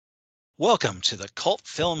Welcome to the Cult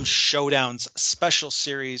Film Showdown's special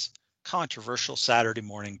series, Controversial Saturday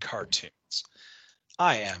Morning Cartoons.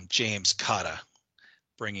 I am James Cotta,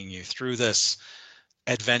 bringing you through this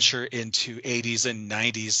adventure into 80s and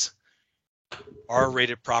 90s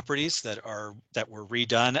R-rated properties that were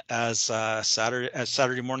redone as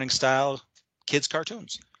Saturday morning style kids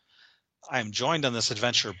cartoons. I am joined on this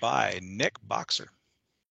adventure by Nick Boxer.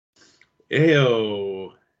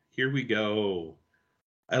 Ayo, here we go.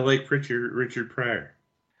 I like Richard Pryor.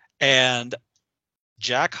 And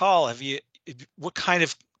Jack Hall, what kind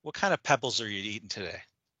of pebbles are you eating today?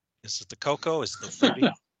 Is it the cocoa? Is it the fruity?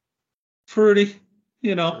 Fruity,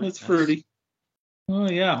 it's fruity. Oh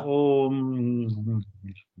yeah.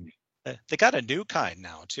 They got a new kind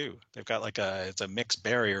now too. They've got it's a mixed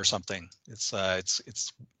berry or something. It's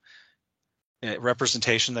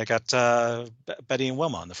representation. They got Betty and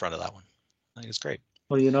Wilma on the front of that one. I think it's great.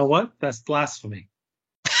 Well, you know what? That's blasphemy.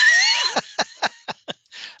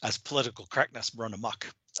 As political correctness run amok.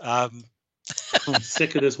 I'm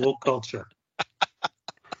sick of this woke culture.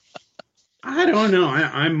 I don't know.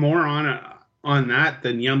 I'm more on that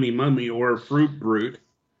than Yummy Mummy or Fruit Brute.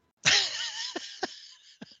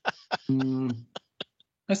 I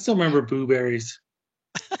still remember Boo Berries.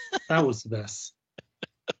 That was the best.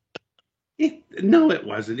 No, it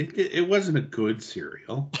wasn't. It wasn't a good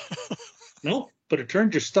cereal. No, but it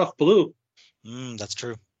turned your stuff blue. That's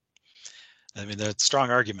true. I mean, there's a strong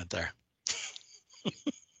argument there.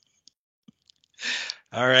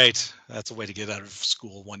 All right. That's a way to get out of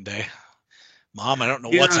school one day. Mom, I don't know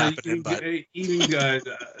what's happening, but eating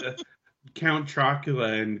Count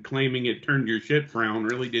Chocula and claiming it turned your shit brown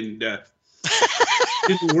really didn't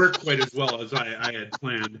work quite as well as I had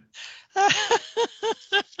planned.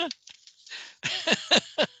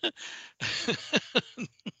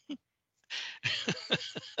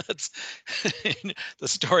 That's the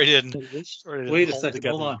story didn't. Wait a second.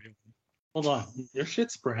 Hold on. Your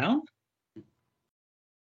shit's brown?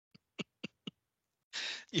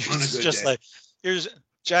 Jack's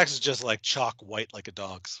is just like chalk white like a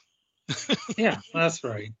dog's. Yeah, that's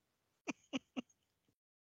right.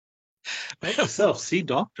 Make yourself see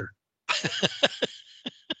doctor.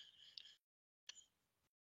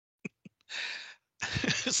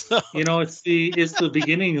 So, it's the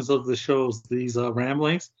beginnings of the shows, these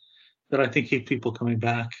ramblings, that I think keep people coming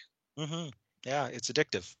back. Mm-hmm. Yeah, it's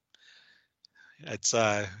addictive. It's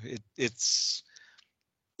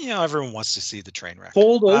everyone wants to see the train wreck.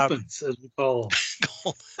 Cold opens, as we call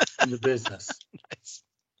them in the business. Nice.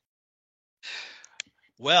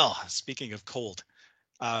 Well, speaking of cold,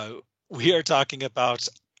 we are talking about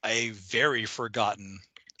a very forgotten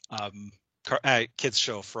kids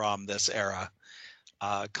show from this era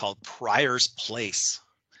called Pryor's Place,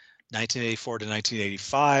 1984 to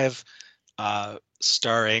 1985,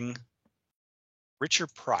 starring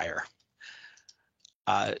Richard Pryor.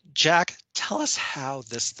 Jack, tell us how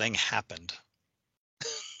this thing happened.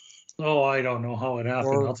 Oh, I don't know how it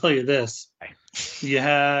happened. I'll tell you this. You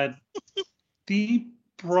had the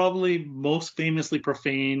probably most famously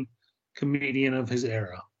profane comedian of his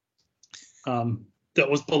era that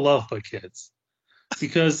was beloved by kids.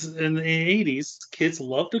 Because in the 80s, kids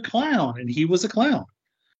loved a clown, and he was a clown.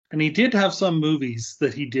 And he did have some movies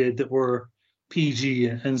that he did that were PG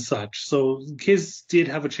and such. So kids did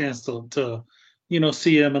have a chance to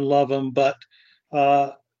see him and love him. But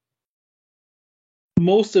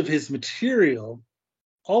most of his material,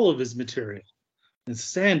 all of his material, as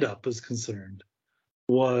stand-up is concerned,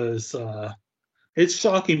 was it's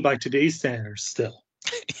shocking by today's standards still.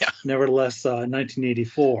 Yeah. Nevertheless,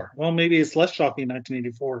 1984. Well, maybe it's less shocking in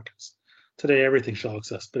 1984 because today everything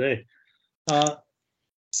shocks us. But hey,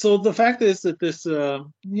 so the fact is that this,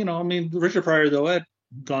 Richard Pryor, though, had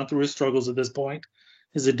gone through his struggles at this point,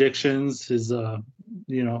 his addictions, his,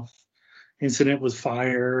 incident with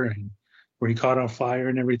fire, and where he caught on fire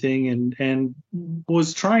and everything, and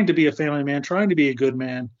was trying to be a family man, trying to be a good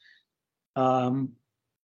man, and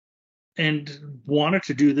wanted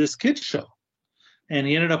to do this kids show. And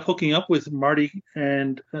he ended up hooking up with Marty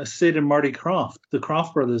and Sid and Marty Krofft, the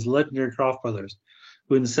Krofft brothers, legendary Krofft brothers,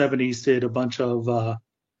 who in the 70s did a bunch of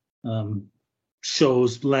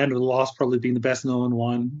shows, Land of the Lost probably being the best known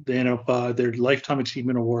one. They ended up their Lifetime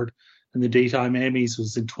Achievement Award in the Daytime Emmys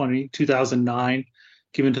was in 2009,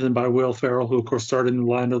 given to them by Will Ferrell, who of course starred in the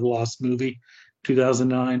Land of the Lost movie,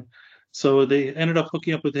 2009. So they ended up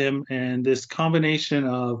hooking up with him, and this combination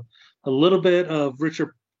of a little bit of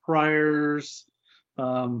Richard Pryor's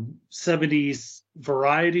 70s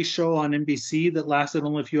variety show on NBC that lasted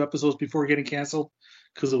only a few episodes before getting canceled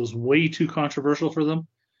because it was way too controversial for them.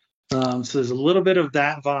 So there's a little bit of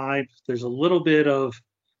that vibe. There's a little bit of,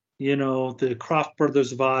 the Kroft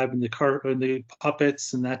Brothers vibe and the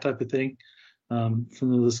puppets and that type of thing, from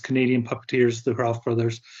those Canadian puppeteers, the Kroft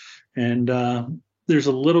Brothers. And there's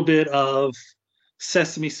a little bit of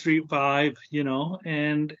Sesame Street vibe,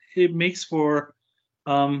 and it makes for,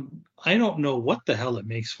 I don't know what the hell it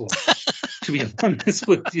makes for, to be honest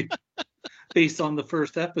with you, based on the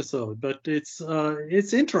first episode, but it's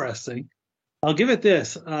interesting. I'll give it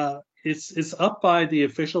this. It's up by the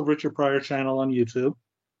official Richard Pryor channel on YouTube,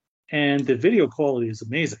 and the video quality is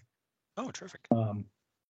amazing. Oh, terrific.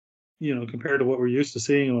 Compared to what we're used to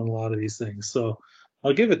seeing on a lot of these things. So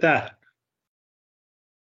I'll give it that.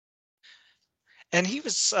 And he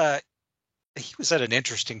was at an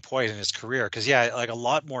interesting point in his career because, like a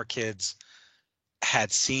lot more kids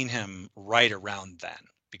had seen him right around then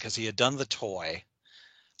because he had done The Toy.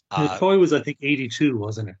 The Toy was, I think, 82,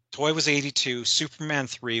 wasn't it? Toy was 82. Superman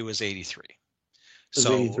 3 was 83.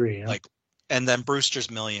 So 83, yeah. And then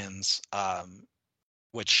Brewster's Millions,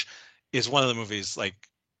 which is one of the movies, like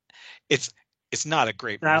it's not a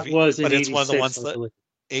great movie. That was but it's one of the ones that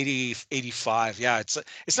 85. Yeah,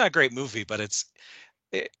 it's not a great movie, but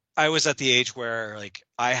I was at the age where like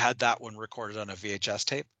I had that one recorded on a VHS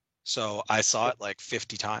tape, so I saw it like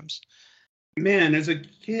 50 times. Man, as a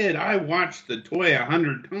kid, I watched The Toy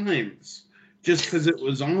 100 times just because it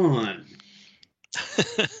was on.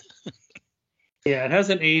 Yeah, it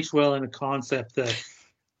hasn't aged well in the concept that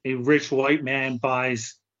a rich white man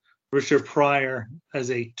buys Richard Pryor as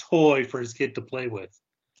a toy for his kid to play with.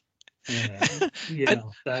 That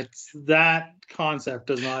concept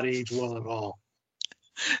does not age well at all.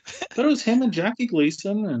 But it was him and Jackie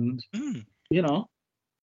Gleason, and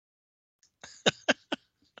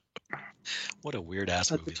what a weird ass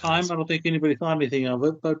movie. At the time, I don't think anybody thought anything of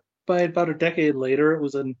it, but by about a decade later, it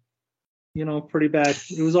was pretty bad.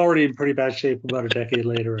 It was already in pretty bad shape about a decade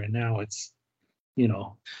later, and now it's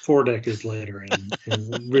 4 decades later, and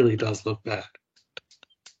it really does look bad.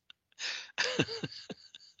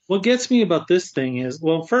 What gets me about this thing is,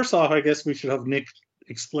 well, first off, I guess we should have Nick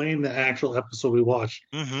explain the actual episode we watched.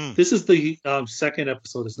 Mm-hmm. This is the second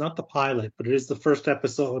episode. It's not the pilot, but it is the first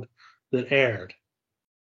episode that aired.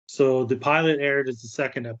 So the pilot aired as the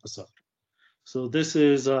second episode. So this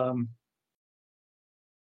is, well,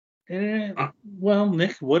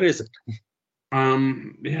 Nick, what is it?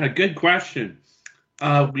 Yeah, good question.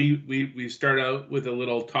 We start out with a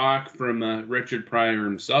little talk from Richard Pryor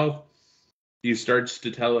himself. He starts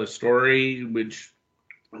to tell a story which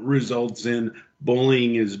results in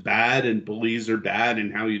bullying is bad and bullies are bad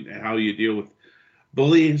and how you deal with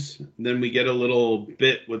bullies. Then we get a little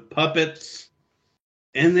bit with puppets.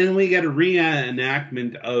 And then we get a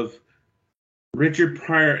reenactment of Richard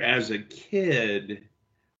Pryor as a kid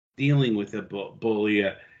dealing with a bully.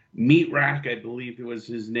 Meat Rack, I believe it was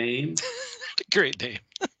his name. Great name.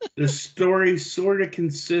 The story sort of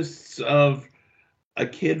consists of a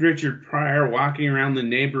kid, Richard Pryor, walking around the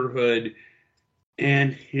neighborhood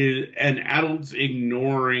and adults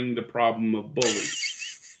ignoring the problem of bullying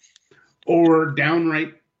or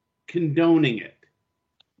downright condoning it.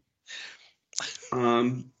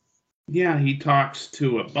 He talks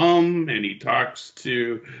to a bum and he talks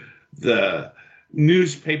to the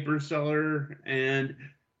newspaper seller and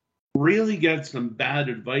really gets some bad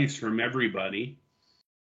advice from everybody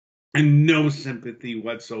and no sympathy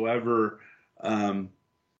whatsoever,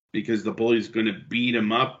 because the bully's going to beat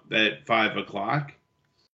him up at 5:00.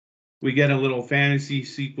 We get a little fantasy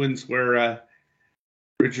sequence where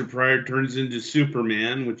Richard Pryor turns into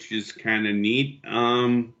Superman, which is kind of neat.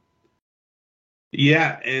 And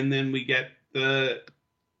then we get the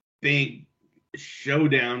big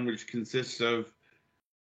showdown, which consists of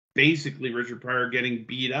basically Richard Pryor getting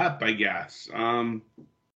beat up, I guess. Oh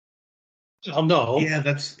no! Yeah,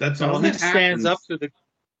 that's all that happens. happens.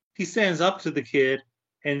 He stands up to the kid,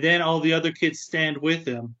 and then all the other kids stand with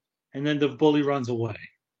him, and then the bully runs away.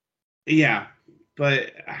 Yeah,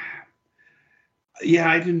 but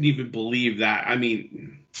I didn't even believe that. I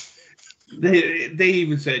mean, they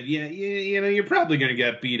even said, you're probably going to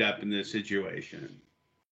get beat up in this situation.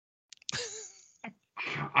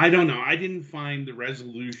 I don't know. I didn't find the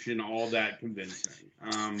resolution all that convincing.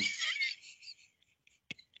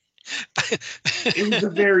 It was a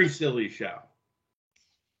very silly show.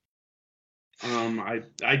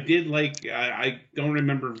 I did like, I don't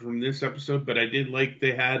remember from this episode, but I did like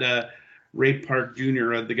they had Ray Park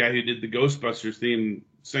Jr., the guy who did the Ghostbusters theme,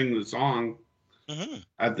 sing the song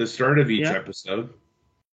at the start of each episode.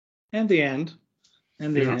 And the end.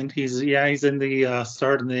 End. He's in the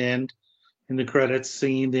start and the end, in the credits,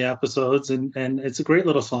 singing the episodes, and it's a great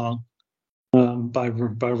little song by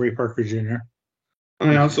Ray Parker Jr.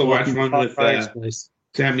 I also watched one with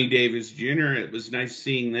Sammy Davis Jr. It was nice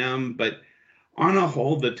seeing them, but on a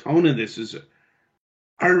whole, the tone of this is.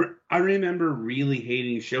 I remember really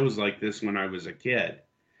hating shows like this when I was a kid.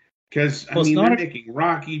 Because I Well, it's mean, they're not a. making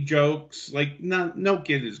Rocky jokes. Like no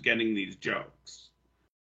kid is getting these jokes.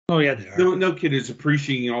 Oh yeah, they are. No kid is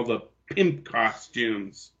appreciating all the pimp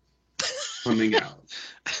costumes coming out.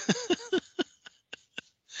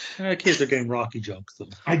 Kids are getting Rocky jokes though.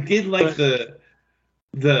 I did like But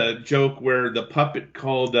the joke where the puppet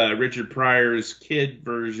called Richard Pryor's kid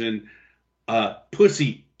version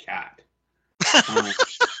Pussy Cat.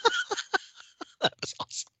 That was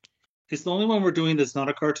awesome. it's the only one we're doing that's not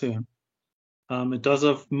a cartoon. It does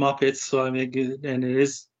have Muppets, so and it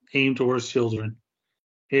is aimed towards children.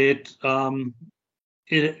 It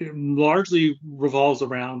it largely revolves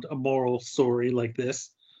around a moral story like this.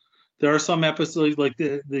 There are some episodes like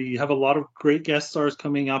the have a lot of great guest stars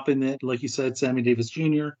coming up in it, like you said, Sammy Davis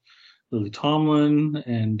Jr., Lily Tomlin,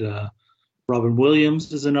 and Robin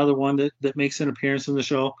Williams is another one that makes an appearance in the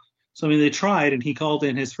show. So I mean, they tried, and he called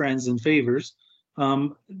in his friends and favors.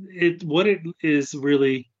 What it is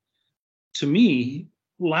really to me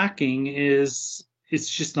lacking is it's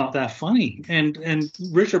just not that funny. And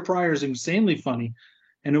Richard Pryor is insanely funny,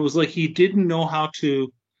 and it was like he didn't know how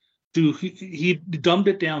to do. He dumbed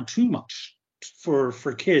it down too much for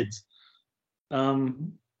kids.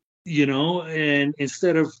 Um, and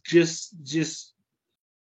instead of just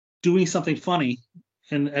doing something funny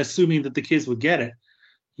and assuming that the kids would get it,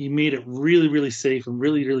 he made it really really safe and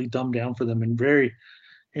really really dumbed down for them and very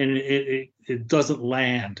and it doesn't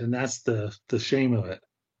land, and that's the shame of it.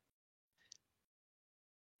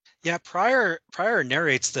 Yeah, Pryor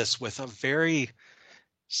narrates this with a very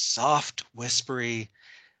soft, whispery.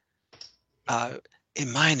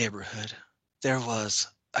 In my neighborhood, there was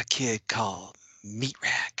a kid called Meat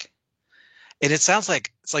Rack, and it sounds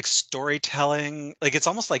like it's like storytelling. Like it's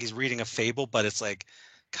almost like he's reading a fable, but it's like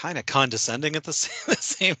kind of condescending at the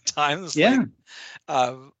same time. It's Yeah. like,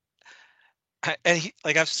 uh, and he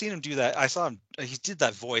like I've seen him do that. I saw him. He did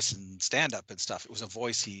that voice in stand up and stuff. It was a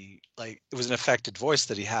voice it was an affected voice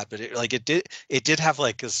that he had, but it did have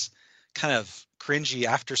like this kind of cringy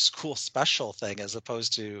after school special thing as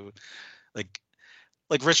opposed to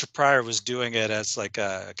like Richard Pryor was doing it as like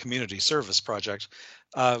a community service project.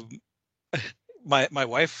 Um, my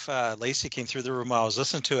wife Lacey came through the room while I was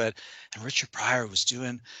listening to it, and Richard Pryor was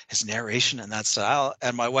doing his narration in that style.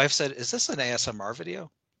 And my wife said, "Is this an ASMR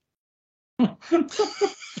video?"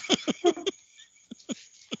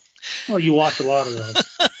 Well, you watch a lot of those.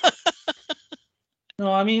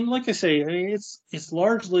 No, I mean, like I say, I mean, it's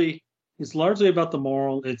largely about the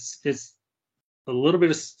moral. It's a little bit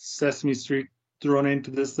of Sesame Street thrown into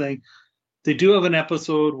this thing. They do have an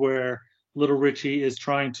episode where little Richie is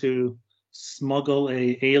trying to smuggle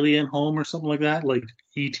a alien home or something like that, like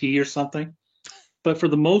ET or something. But for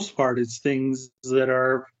the most part, it's things that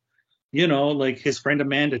are, like his friend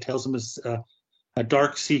Amanda tells him a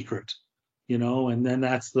dark secret, and then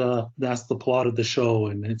that's the plot of the show,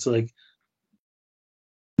 and it's like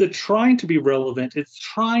they're trying to be relevant. It's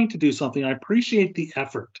trying to do something. I appreciate the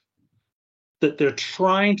effort that they're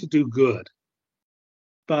trying to do good,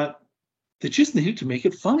 but they just needed to make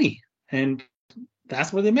it funny, and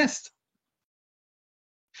that's where they missed.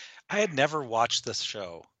 I had never watched this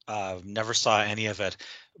show, never saw any of it,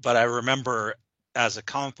 but I remember as a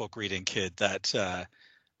comic book reading kid that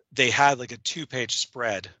they had like a 2-page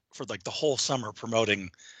spread for like the whole summer promoting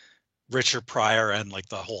Richard Pryor and like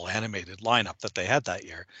the whole animated lineup that they had that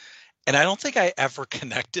year. And I don't think I ever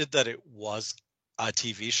connected that it was a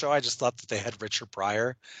TV show. I just thought that they had Richard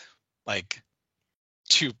Pryor like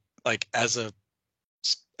to like as a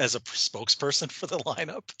spokesperson for the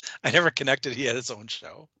lineup. I never connected he had his own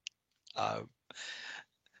show.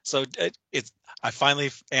 So I finally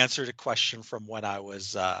answered a question from when I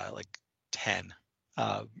was like 10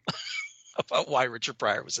 uh, about why Richard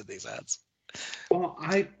Pryor was in these ads. Well,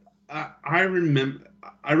 I remember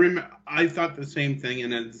I thought the same thing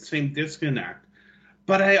and had the same disconnect.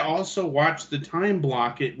 But I also watched the time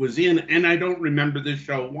block it was in, and I don't remember this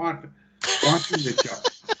show watching the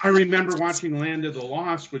show. I remember watching Land of the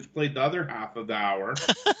Lost, which played the other half of the hour.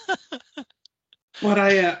 But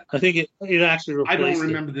I think it actually replaced I don't it.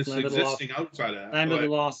 remember this Land existing outside of that. Land of the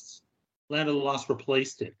Lost. Land of the Lost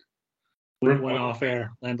replaced it when it went off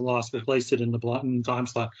air. Land of the Lost replaced it in the time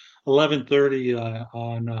slot. 11:30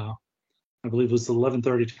 on I believe it was the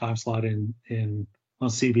 11:30 time slot in on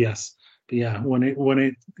CBS. But yeah, when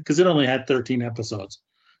it because it only had 13 episodes,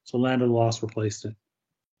 so Land of the Lost replaced it.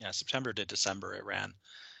 Yeah, September to December it ran.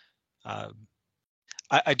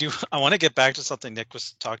 I want to get back to something Nick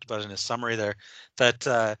was talked about in his summary there.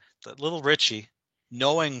 That little Richie,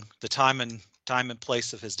 knowing the time and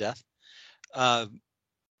place of his death,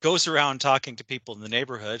 goes around talking to people in the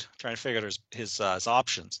neighborhood, trying to figure out his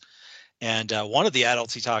options. And one of the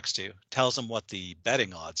adults he talks to tells him what the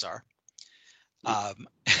betting odds are.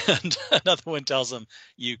 And another one tells him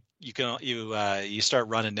you start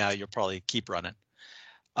running now, you'll probably keep running.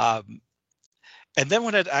 And then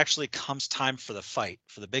when it actually comes time for the fight,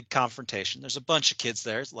 for the big confrontation, there's a bunch of kids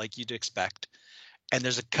there, like you'd expect. And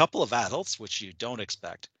there's a couple of adults, which you don't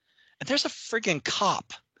expect. And there's a friggin'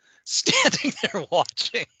 cop standing there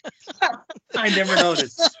watching. I never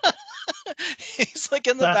noticed. He's like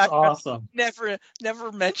in the That's background. awesome.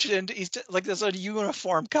 Never mentioned. He's like, there's a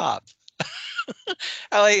uniform cop.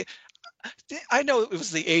 I know it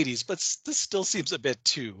was the 80s, but this still seems a bit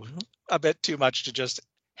too much to just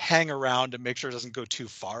hang around and make sure it doesn't go too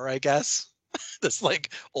far, I guess. This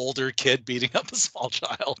like older kid beating up a small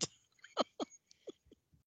child.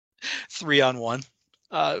 3-on-1.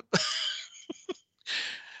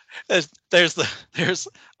 There's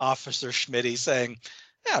Officer Schmitty saying,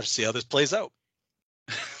 "Yeah, I'll see how this plays out."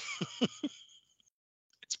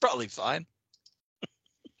 It's probably fine.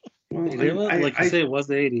 Well, like I say, it was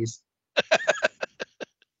the 80s.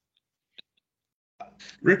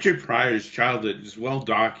 Richard Pryor's childhood is well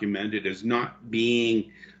documented as not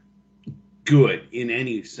being good in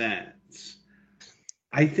any sense.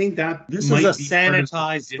 I think that this is a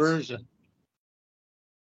sanitized version.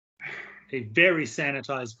 A very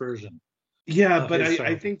sanitized version. Yeah, but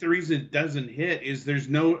I think the reason it doesn't hit is there's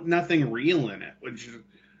nothing real in it, which is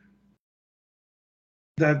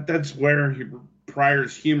that's where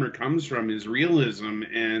Pryor's humor comes from, is realism.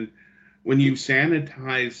 And when you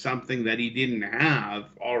sanitize something that he didn't have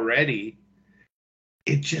already,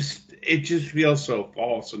 it just feels so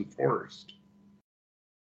false and forced.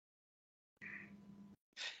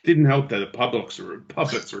 Didn't help that the puppets were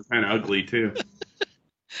kind of ugly too.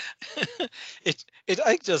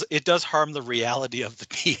 It does harm the reality of the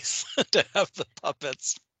piece to have the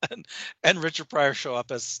puppets and Richard Pryor show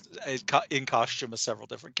up as in costume as several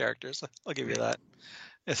different characters. I'll give you that.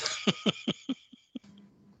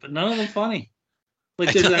 But none of them funny.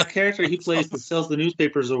 Like there's that character he plays that sells the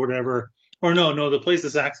newspapers or whatever, or no, that plays the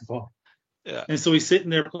saxophone. Yeah. And so he's sitting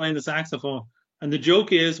there playing the saxophone, and the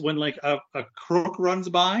joke is when like a crook runs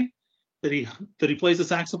by that he plays the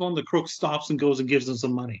saxophone, the crook stops and goes and gives him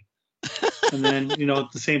some money. And then, the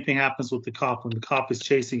same thing happens with the cop when the cop is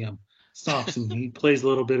chasing him, stops and he plays a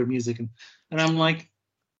little bit of music. And I'm like,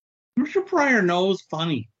 Richard Pryor knows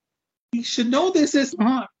funny. He should know this is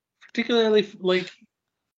not particularly like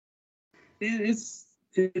it's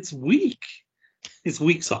weak. It's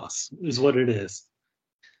weak sauce is what it is.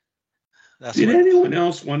 Did anyone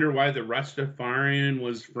else wonder why the Rastafarian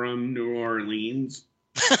was from New Orleans?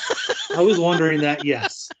 I was wondering that,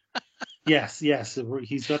 yes. Yes.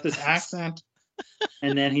 He's got this accent,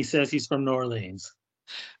 and then he says he's from New Orleans.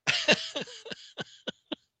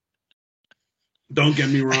 Don't get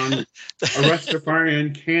me wrong. A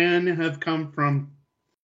Rastafarian can have come from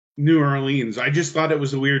New Orleans. I just thought it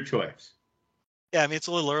was a weird choice. Yeah, I mean, it's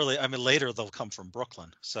a little early. I mean, later they'll come from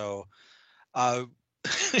Brooklyn. So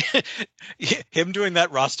him doing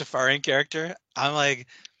that Rastafarian character, I'm like,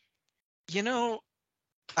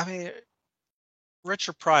 I mean,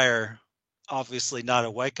 Richard Pryor, obviously not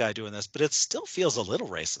a white guy doing this, but it still feels a little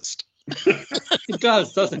racist. It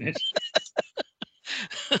does, doesn't it?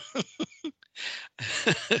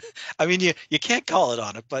 I mean, you can't call it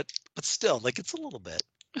on it, but still, like, it's a little bit.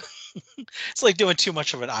 It's like doing too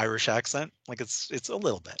much of an Irish accent. Like it's a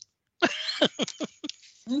little bit.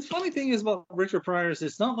 The funny thing is about Richard Pryor is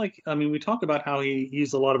it's not like, I mean, we talk about how he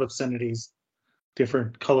used a lot of obscenities,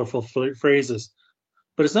 different colorful phrases,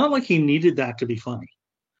 but it's not like he needed that to be funny.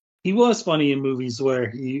 He was funny in movies where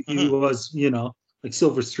he was, like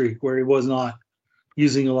Silver Streak, where he was not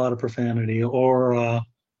using a lot of profanity, or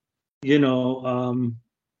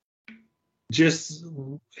just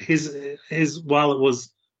his while it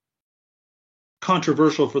was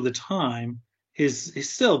controversial for the time, is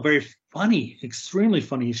still very funny, extremely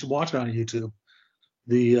funny. You should watch it on YouTube.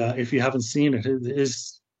 If you haven't seen it,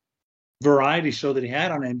 his variety show that he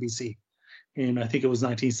had on NBC in, I think it was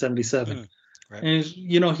 1977. Right. And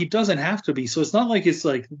he doesn't have to be. So it's not like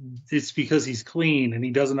it's because he's clean and he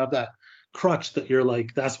doesn't have that crutch that you're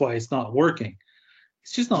like, that's why it's not working.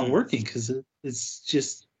 It's just not working because it's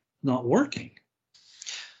just not working.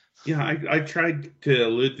 Yeah, I tried to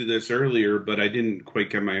allude to this earlier, but I didn't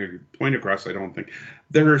quite get my point across, I don't think.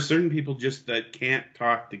 There are certain people just that can't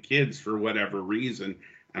talk to kids for whatever reason.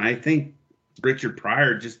 And I think Richard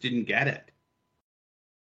Pryor just didn't get it.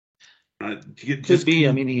 Could be.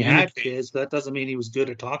 I mean, he had kids. That doesn't mean he was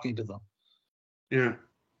good at talking to them. Yeah.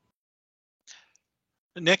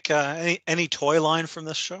 Nick, any toy line from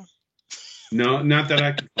this show? No, not that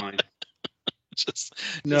I could find. just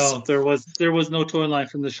No, there was no toy line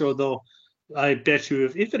from the show though. I bet you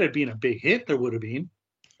if it had been a big hit, there would have been,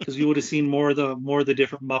 because you would have seen more of the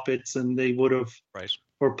different Muppets, and they would have, right.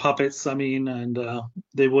 or puppets. I mean, and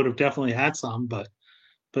they would have definitely had some, but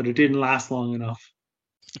it didn't last long enough.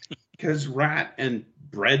 Because rat and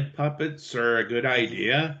bread puppets are a good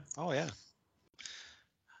idea. Oh yeah.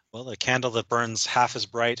 Well, the candle that burns half as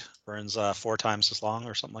bright burns 4 times as long,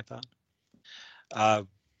 or something like that.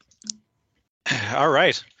 All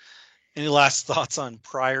right. Any last thoughts on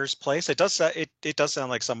Pryor's Place? It does sound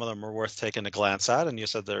like some of them are worth taking a glance at, and you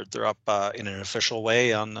said they're up in an official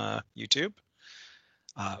way on YouTube.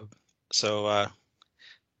 So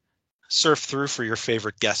surf through for your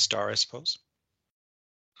favorite guest star, I suppose.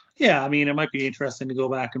 Yeah, I mean, it might be interesting to go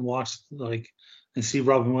back and watch and see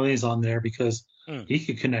Robin Williams on there, because he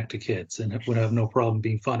could connect to kids and would have no problem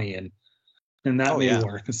being funny, and that may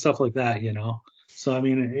work and stuff like that, you know. So I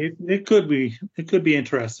mean, it could be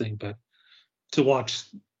interesting, but to watch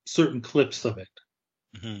certain clips of it.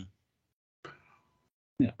 Mm-hmm.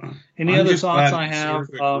 Yeah. Any other thoughts I have?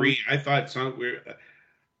 Sort of agree. I thought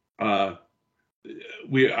I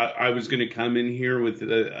was going to come in here with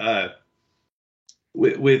a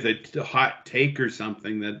hot take or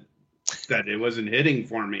something that it wasn't hitting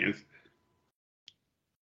for me,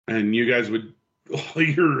 and you guys would, oh,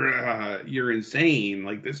 you're insane.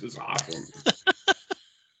 Like, this is awesome.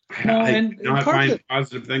 I not find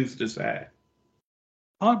positive things to say.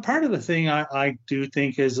 Part of the thing I do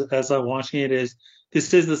think is, as I'm watching it, is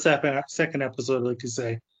this is the second episode, like to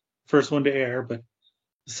say, first one to air, but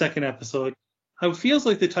the second episode, it feels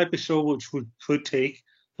like the type of show which could take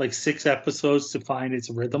like 6 episodes to find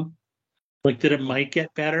its rhythm, like that it might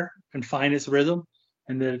get better and find its rhythm,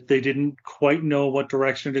 and that they didn't quite know what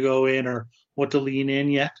direction to go in or what to lean in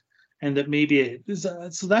yet, and that maybe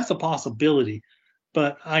so that's a possibility,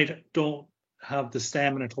 but I don't have the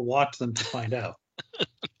stamina to watch them to find out.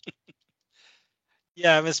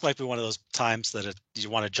 Yeah, this might be one of those times that you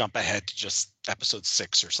want to jump ahead to just episode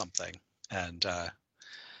 6 or something, and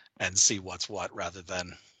see what's what, rather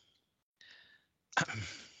than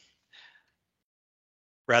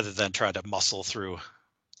try to muscle through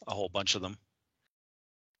a whole bunch of them.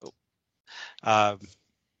 All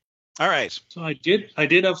right. So I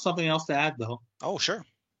did have something else to add, though. Oh, sure.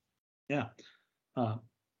 Yeah.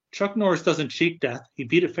 Chuck Norris doesn't cheat death. He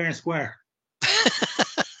beat it fair and square.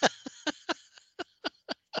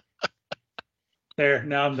 There,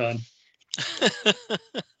 now I'm done.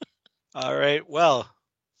 All right. Well,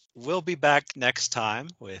 we'll be back next time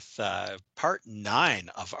with part 9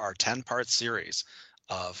 of our 10-part series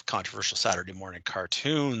of controversial Saturday morning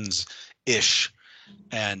cartoons-ish.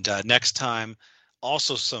 And next time,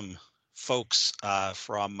 also some folks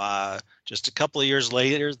from just a couple of years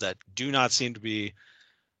later that do not seem to be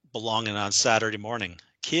belonging on Saturday morning.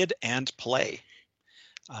 Kid and Play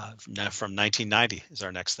from 1990 is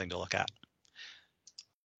our next thing to look at.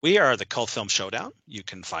 We are the Cult Film Showdown. You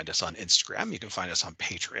can find us on Instagram. You can find us on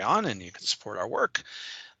Patreon, and you can support our work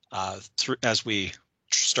as we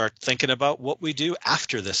start thinking about what we do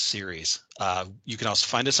after this series. You can also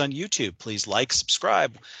find us on YouTube. Please like,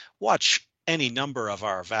 subscribe, watch any number of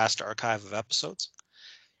our vast archive of episodes.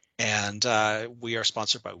 And we are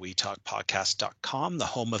sponsored by WeTalkPodcast.com, the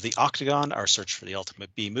home of the Octagon, our search for the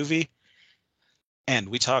ultimate B movie. And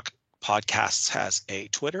We Talk Podcasts has a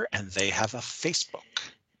Twitter, and they have a Facebook.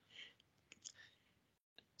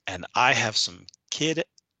 And I have some Kid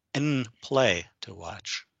and Play to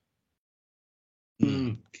watch.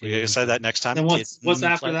 We're gonna say that next time. And what's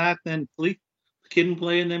after that? Then Kid and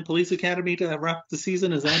Play, and then Police Academy to wrap the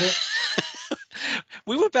season. Is that it?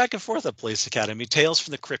 We went back and forth at Police Academy. Tales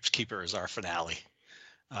from the Crypt Keeper is our finale.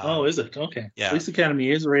 Oh, is it? Okay. Yeah. Police Academy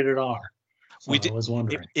is rated R. So I was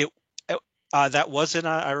wondering. That was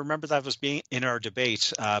I remember that was being in our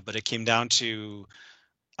debate, but it came down to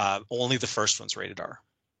only the first one's rated R.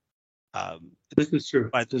 This is true.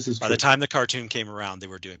 By the time the cartoon came around, they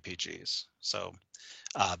were doing PGs. So,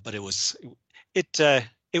 but it was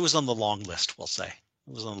on the long list. We'll say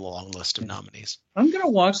it was on the long list of nominees. I'm gonna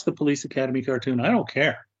watch the Police Academy cartoon. I don't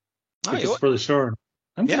care. It's for the show.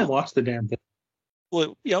 I'm gonna watch the damn thing.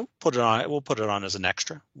 Well, put it on. We'll put it on as an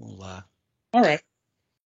extra. We'll. All right.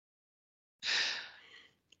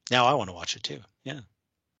 Now I want to watch it too. Yeah.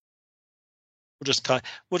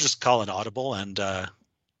 We'll just call it audible, and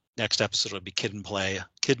next episode will be Kid and Play,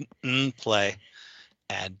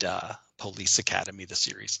 and Police Academy, the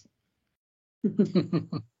series.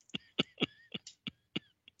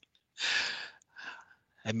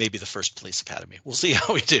 And maybe the first Police Academy. We'll see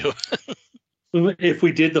how we do. If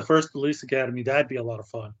we did the first Police Academy, that'd be a lot of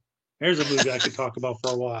fun. There's a movie I could talk about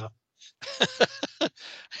for a while.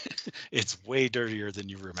 It's way dirtier than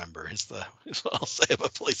you remember, is what I'll say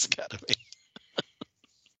about Police Academy.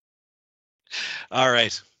 All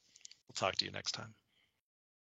right. We'll talk to you next time.